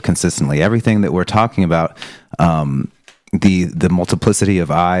 to live consistently. Everything that we're talking about, the multiplicity of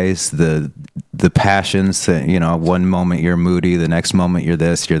eyes, the passions, one moment you're moody, the next moment you're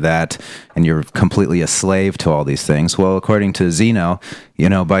this, you're that, and you're completely a slave to all these things. Well, according to Zeno,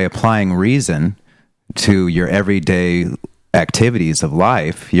 by applying reason to your everyday activities of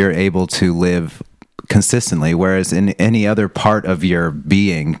life, you're able to live consistently, whereas in any other part of your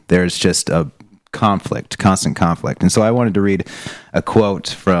being, there's just a constant conflict. And so I wanted to read a quote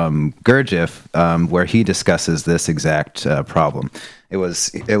from Gurdjieff where he discusses this exact problem. It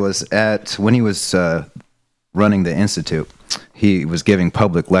was when he was running the institute, he was giving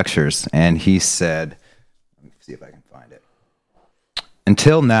public lectures, and he said, let me see if I can find it.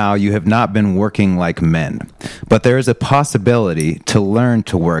 Until now, you have not been working like men, but there is a possibility to learn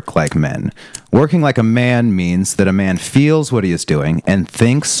to work like men. Working like a man means that a man feels what he is doing and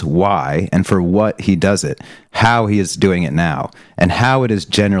thinks why and for what he does it, how he is doing it now, and how it is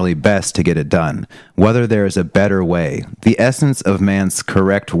generally best to get it done, whether there is a better way. The essence of man's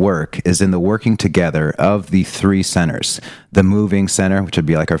correct work is in the working together of the three centers: the moving center, which would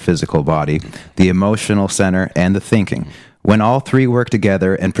be like our physical body, the emotional center, and the thinking. When all three work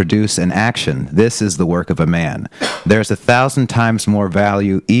together and produce an action, this is the work of a man. There's 1,000 times more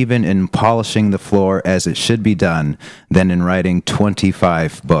value even in polishing the floor as it should be done than in writing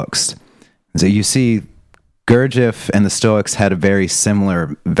 25 books. So you see, Gurdjieff and the Stoics had a very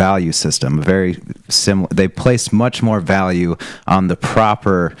similar value system. They placed much more value on the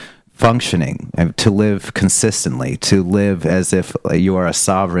proper functioning, to live consistently, to live as if you are a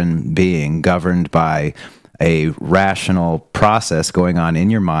sovereign being governed by a rational process going on in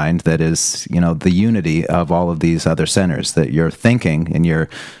your mind that is, the unity of all of these other centers, that you're thinking and you're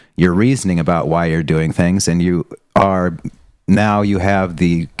reasoning about why you're doing things, and you have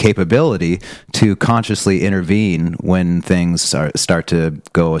the capability to consciously intervene when things start to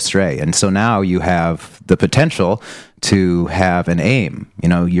go astray. And so now you have the potential to have an aim.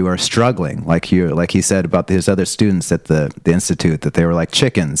 You are struggling, like he said about his other students at the Institute, that they were like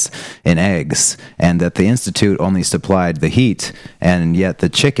chickens in eggs, and that the Institute only supplied the heat, and yet the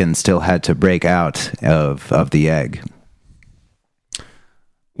chicken still had to break out of the egg.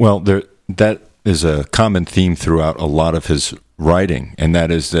 Well, that is a common theme throughout a lot of his writing, and that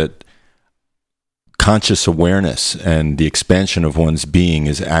is that conscious awareness and the expansion of one's being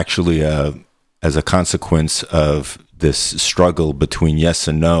is actually as a consequence of this struggle between yes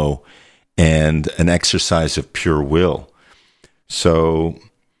and no, and an exercise of pure will. So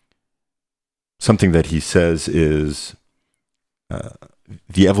something that he says is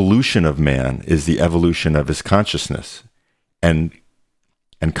the evolution of man is the evolution of his consciousness, and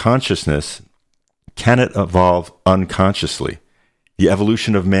consciousness cannot evolve unconsciously. The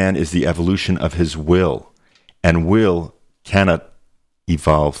evolution of man is the evolution of his will, and will cannot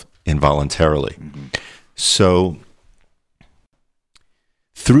evolve involuntarily. Mm-hmm. So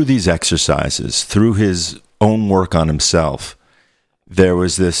through these exercises, through his own work on himself, there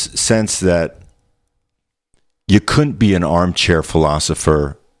was this sense that you couldn't be an armchair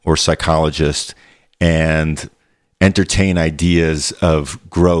philosopher or psychologist and entertain ideas of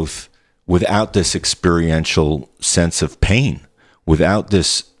growth without this experiential sense of pain, without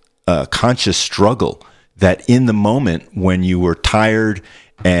this conscious struggle that in the moment when you were tired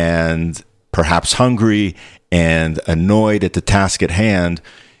and perhaps hungry and annoyed at the task at hand,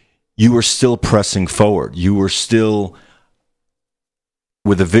 you were still pressing forward. You were still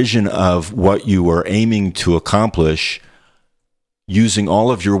with a vision of what you were aiming to accomplish, using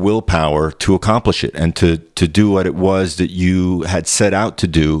all of your willpower to accomplish it and to do what it was that you had set out to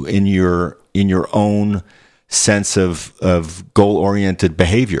do in your own sense of goal-oriented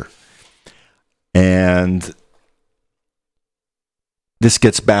behavior. And this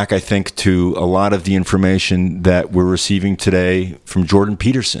gets back, I think, to a lot of the information that we're receiving today from Jordan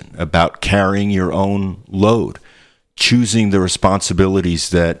Peterson about carrying your own load, choosing the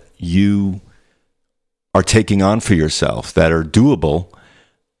responsibilities that you are taking on for yourself that are doable,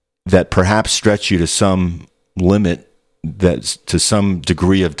 that perhaps stretch you to some limit, that's to some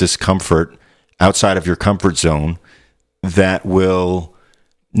degree of discomfort outside of your comfort zone, that will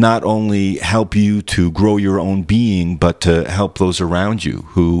not only help you to grow your own being, but to help those around you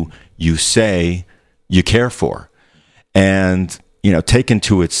who you say you care for. And, taken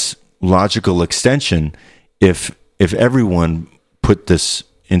to its logical extension, if everyone put this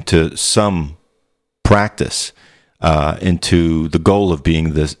into some practice, into the goal of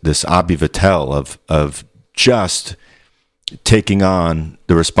being this Abhi Vitel of just taking on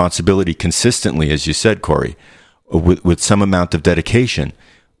the responsibility consistently, as you said, Corey, with some amount of dedication,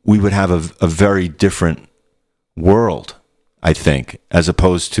 we would have a very different world, I think, as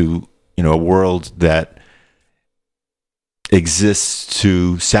opposed to, a world that exists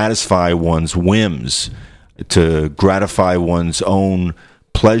to satisfy one's whims, to gratify one's own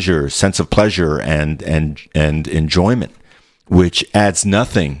pleasure, sense of pleasure and enjoyment, which adds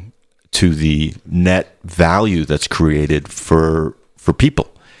nothing to the net value that's created for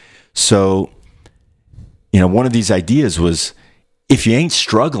people. So, one of these ideas was, if you ain't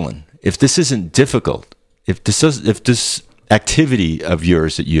struggling, if this isn't difficult, if this activity of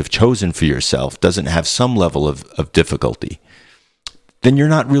yours that you have chosen for yourself doesn't have some level of difficulty, then you're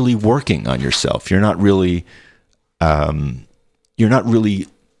not really working on yourself. You're not really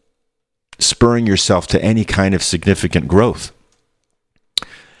spurring yourself to any kind of significant growth.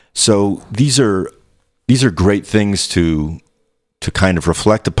 So these are great things to kind of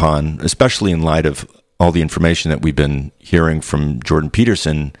reflect upon, especially in light of all the information that we've been hearing from Jordan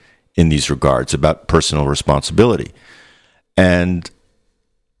Peterson in these regards about personal responsibility. And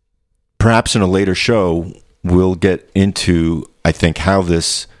perhaps in a later show, we'll get into, I think, how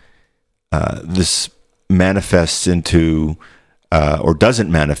this manifests into, or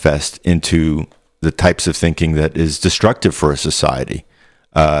doesn't manifest into, the types of thinking that is destructive for a society,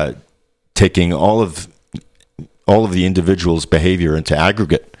 taking all of the individual's behavior into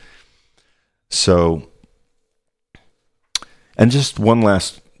aggregate. So, and just one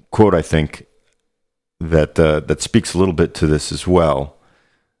last quote, I think, that speaks a little bit to this as well.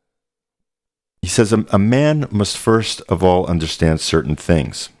 He says, a man must first of all understand certain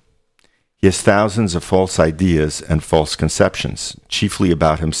things. He has thousands of false ideas and false conceptions, chiefly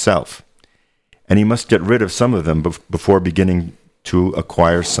about himself, and he must get rid of some of them before beginning to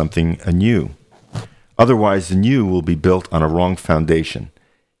acquire something anew. Otherwise, the new will be built on a wrong foundation,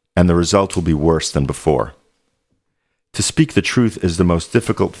 and the result will be worse than before. To speak the truth is the most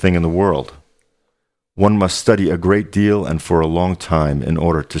difficult thing in the world. One must study a great deal and for a long time in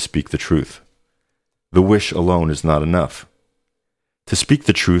order to speak the truth. The wish alone is not enough. To speak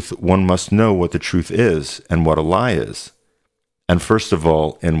the truth, one must know what the truth is and what a lie is, and first of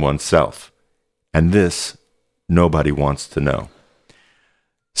all, in oneself. And this, nobody wants to know.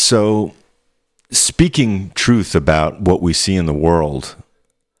 So, speaking truth about what we see in the world,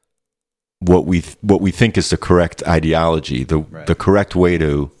 what we think is the correct ideology, the correct way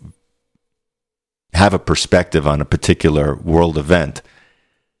to have a perspective on a particular world event,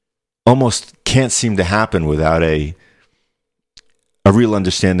 almost can't seem to happen without a real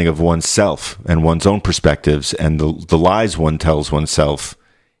understanding of oneself and one's own perspectives and the lies one tells oneself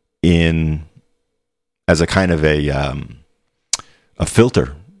as a kind of a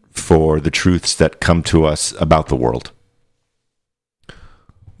filter for the truths that come to us about the world.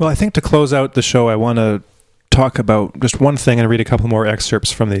 Well, I think to close out the show, I want to talk about just one thing and read a couple more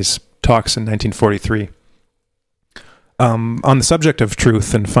excerpts from these talks in 1943. On the subject of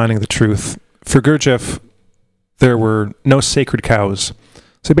truth and finding the truth, for Gurdjieff, there were no sacred cows.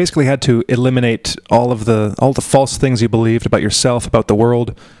 So he basically had to eliminate all the false things you believed about yourself, about the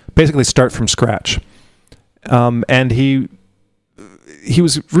world, basically start from scratch. And he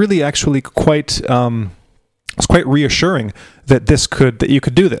was really actually quite reassuring that you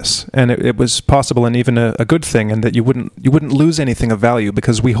could do this, and it was possible and even a good thing, and that you wouldn't lose anything of value,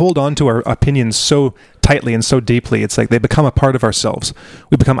 because we hold on to our opinions so tightly and so deeply. It's like they become a part of ourselves.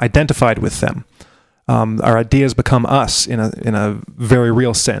 We become identified with them. Our ideas become us in a very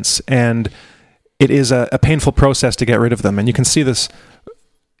real sense, and it is a painful process to get rid of them. And you can see this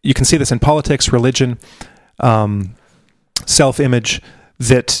in politics, religion, self-image,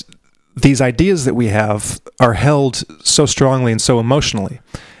 that these ideas that we have are held so strongly and so emotionally,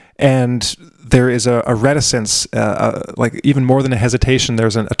 and there is a reticence, like even more than a hesitation.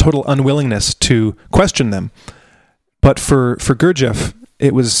 There's a total unwillingness to question them. But for Gurdjieff,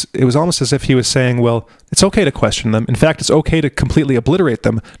 it was almost as if he was saying, well, it's okay to question them. In fact, it's okay to completely obliterate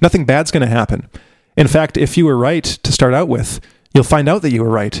them. Nothing bad's going to happen. In fact, if you were right to start out with, you'll find out that you were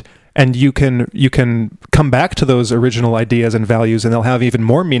right. And you can come back to those original ideas and values, and they'll have even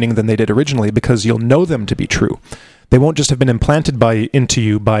more meaning than they did originally, because you'll know them to be true. They won't just have been implanted into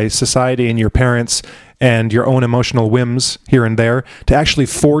you by society and your parents and your own emotional whims here and there to actually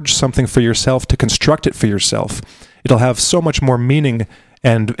forge something for yourself, to construct it for yourself. It'll have so much more meaning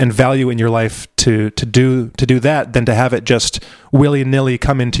and value in your life to do that than to have it just willy-nilly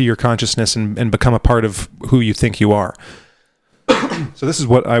come into your consciousness and become a part of who you think you are. So this is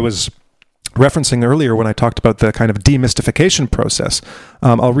what I was referencing earlier when I talked about the kind of demystification process.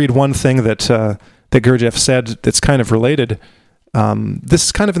 I'll read one thing that Gurdjieff said that's kind of related. This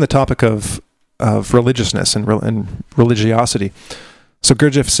is kind of in the topic of religiousness and religiosity. So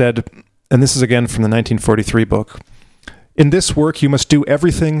Gurdjieff said, and this is again from the 1943 book, "In this work you must do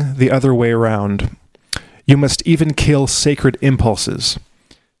everything the other way around. You must even kill sacred impulses.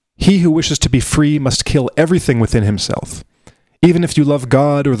 He who wishes to be free must kill everything within himself. Even if you love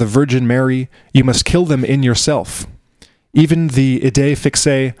God or the Virgin Mary, you must kill them in yourself. Even the idée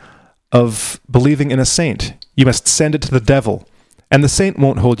fixe of believing in a saint, you must send it to the devil, and the saint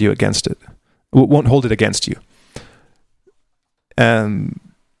won't hold it against you."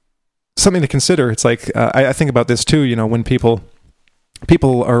 Something to consider. It's like I think about this too. You know, when people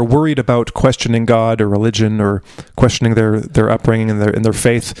are worried about questioning God or religion or questioning their upbringing and their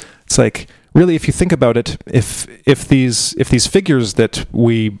faith, it's like, really, if you think about it, if these figures that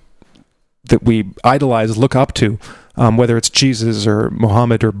we idolize, look up to, whether it's Jesus or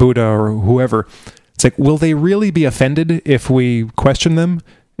Muhammad or Buddha or whoever. It's like, will they really be offended if we question them?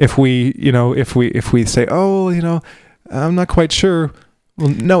 If we say, oh, I'm not quite sure. Well,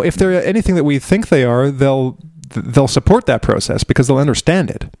 no, if they're anything that we think they are, they'll support that process because they'll understand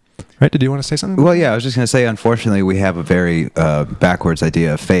it. Right? Did you want to say something? Well, yeah, I was just going to say, unfortunately, we have a very backwards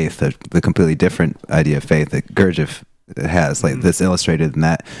idea of faith, the completely different idea of faith that Gurdjieff has, like that's illustrated in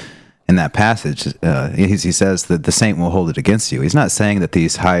that passage. He says that the saint will hold it against you. He's not saying that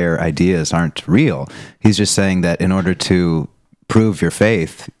these higher ideas aren't real. He's just saying that in order to prove your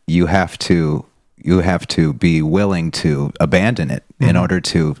faith, you have to be willing to abandon it in order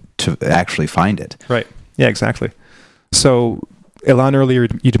to actually find it. Right. Yeah, exactly. So, Ilan, earlier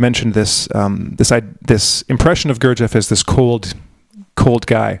you mentioned this this impression of Gurdjieff as this cold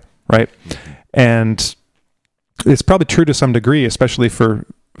guy, right? And it's probably true to some degree, especially for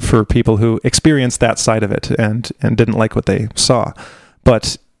people who experienced that side of it and didn't like what they saw.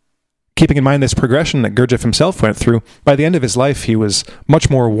 But keeping in mind this progression that Gurdjieff himself went through, by the end of his life he was much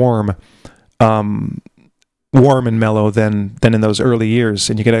more warm and mellow than in those early years,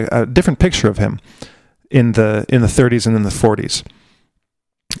 and you get a different picture of him in the 30s and in the 40s.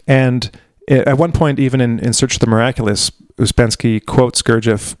 And at one point, even in Search for the Miraculous, Ouspensky quotes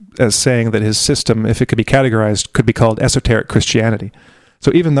Gurdjieff as saying that his system, if it could be categorized, could be called esoteric Christianity.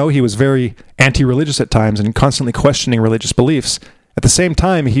 So even though he was very anti-religious at times and constantly questioning religious beliefs, at the same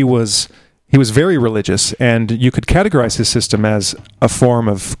time he was very religious, and you could categorize his system as a form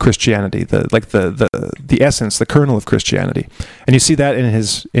of Christianity, the essence, the kernel of Christianity. And you see that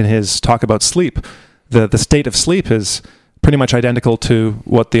in his talk about sleep. The state of sleep is pretty much identical to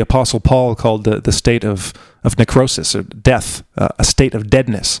what the Apostle Paul called the state of necrosis, or death, a state of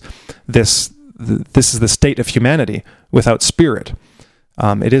deadness. This is the state of humanity without spirit.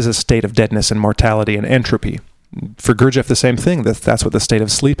 It is a state of deadness and mortality and entropy. For Gurdjieff, the same thing. That's what the state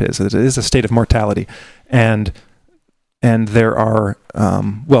of sleep is. It is a state of mortality, and there are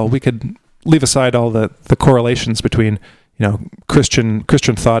we could leave aside all the correlations between Christian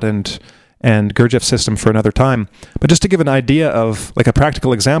thought and Gurdjieff's system for another time. But just to give an idea of, like, a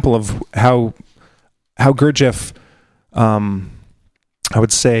practical example of how Gurdjieff, I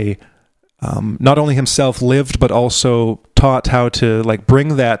would say, not only himself lived, but also taught how to, like,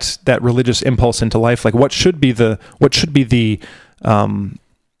 bring that religious impulse into life. Like, what should be the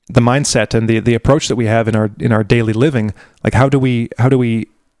mindset and the approach that we have in our daily living? Like, how do we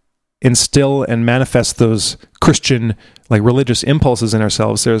instill and manifest those Christian, like, religious impulses in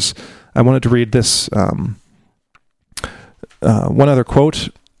ourselves? I wanted to read this one other quote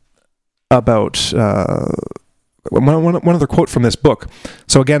about one other quote from this book.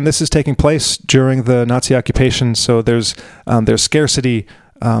 So again, this is taking place during the Nazi occupation. So there's scarcity.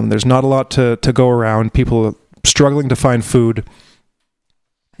 There's not a lot to go around. People are struggling to find food,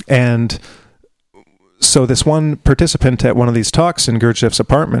 and so this one participant at one of these talks in Gurdjieff's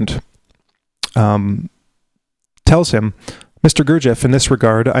apartment tells him, "Mr. Gurdjieff, in this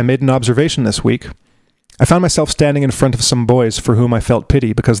regard, I made an observation this week. I found myself standing in front of some boys for whom I felt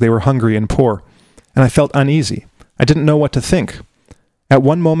pity because they were hungry and poor, and I felt uneasy. I didn't know what to think. At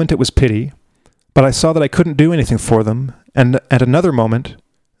one moment it was pity, but I saw that I couldn't do anything for them, and at another moment,"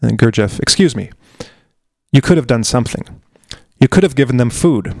 and Gurdjieff, "excuse me, you could have done something. You could have given them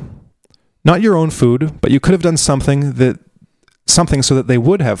food. Not your own food, but you could have done something so that they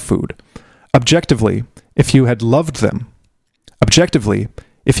would have food. Objectively, if you had loved them. Objectively,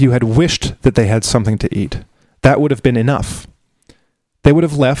 if you had wished that they had something to eat. That would have been enough. They would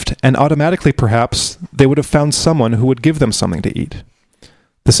have left, and automatically, perhaps, they would have found someone who would give them something to eat."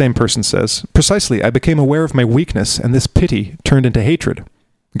 The same person says, "Precisely, I became aware of my weakness, and this pity turned into hatred."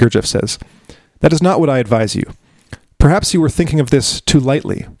 Gurdjieff says, "That is not what I advise you. Perhaps you were thinking of this too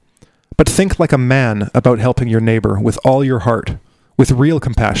lightly. But think like a man about helping your neighbor with all your heart, with real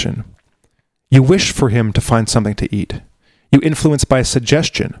compassion. You wish for him to find something to eat. You influence by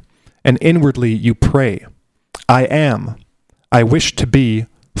suggestion, and inwardly you pray, 'I wish to be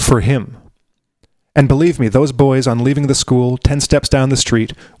for him.' And believe me, those boys, on leaving the school, 10 steps down the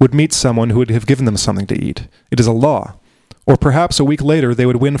street, would meet someone who would have given them something to eat. It is a law. Or perhaps a week later they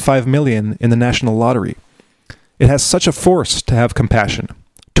would win 5 million in the national lottery. It has such a force to have compassion,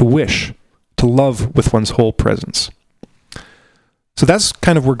 to wish, to love with one's whole presence." So that's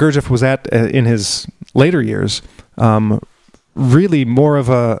kind of where Gurdjieff was at in his later years. Really more of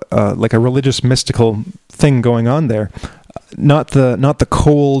a religious mystical thing going on there. Not the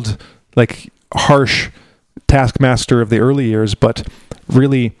cold, like, harsh taskmaster of the early years, but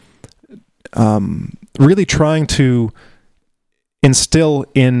really trying to instill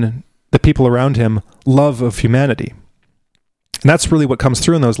in the people around him love of humanity, And that's really what comes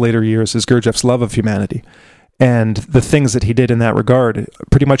through in those later years is Gurdjieff's love of humanity. And the things that he did in that regard,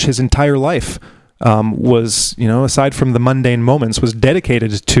 pretty much his entire life was, aside from the mundane moments, was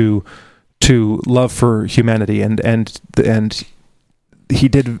dedicated to love for humanity. And he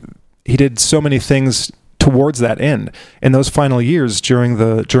did so many things towards that end. In those final years during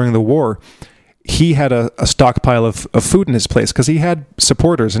the war, he had a stockpile of food in his place because he had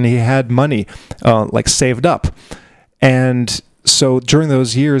supporters and he had money saved up. And so during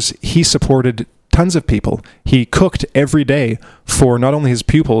those years, he supported tons of people. He cooked every day for not only his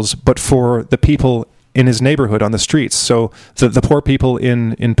pupils, but for the people in his neighborhood on the streets. So the poor people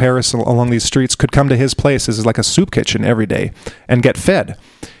in Paris along these streets could come to his place as like a soup kitchen every day and get fed.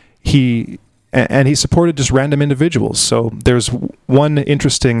 He supported just random individuals. So there's one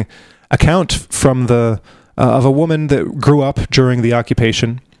interesting account from of a woman that grew up during the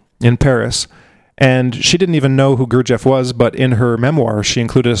occupation in Paris, and she didn't even know who Gurdjieff was, but in her memoir she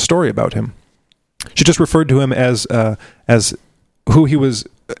included a story about him. She just referred to him as who he was,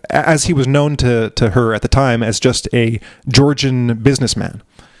 as he was known to her at the time, as just a Georgian businessman.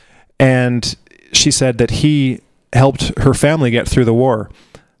 And she said that he helped her family get through the war.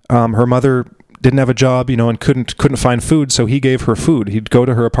 Her mother didn't have a job, and couldn't find food, so he gave her food. He'd go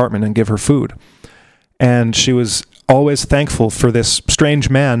to her apartment and give her food. And she was always thankful for this strange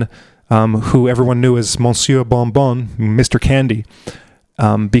man who everyone knew as Monsieur Bonbon, Mr. Candy,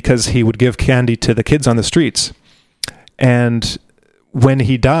 because he would give candy to the kids on the streets. And when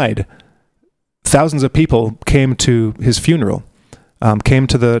he died, thousands of people came to his funeral, came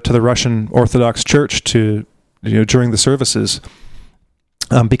to the Russian Orthodox Church during the services,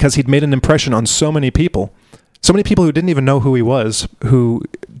 because he'd made an impression on so many people who didn't even know who he was, who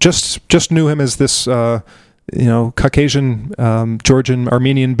just knew him as this Caucasian, Georgian,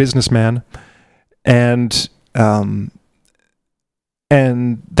 Armenian businessman, and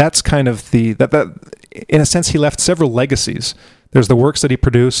that's kind of that in a sense he left several legacies. There's the works that he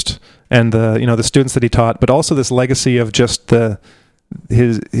produced and the students that he taught, but also this legacy of just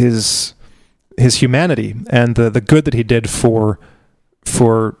his humanity and the good that he did for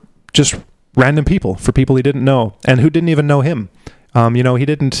just random people, for people he didn't know and who didn't even know him. He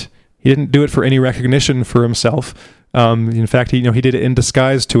didn't do it for any recognition for himself. In fact, he did it in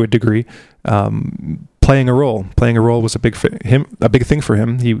disguise to a degree. Playing a role was a big thing for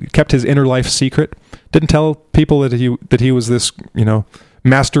him. He kept his inner life secret. Didn't tell people that he was this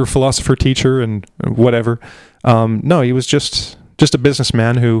master philosopher teacher and whatever. No, he was just a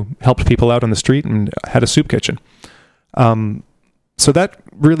businessman who helped people out on the street and had a soup kitchen. So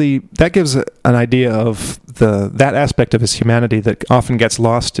that gives an idea of that aspect of his humanity that often gets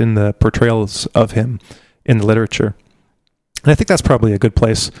lost in the portrayals of him in the literature. And I think that's probably a good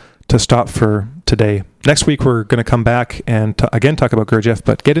place to stop for today. Next week we're going to come back and again talk about Gurdjieff,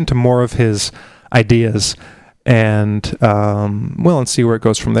 but get into more of his ideas and see where it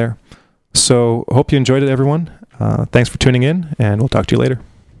goes from there. So hope you enjoyed it, everyone. Thanks for tuning in, and we'll talk to you later.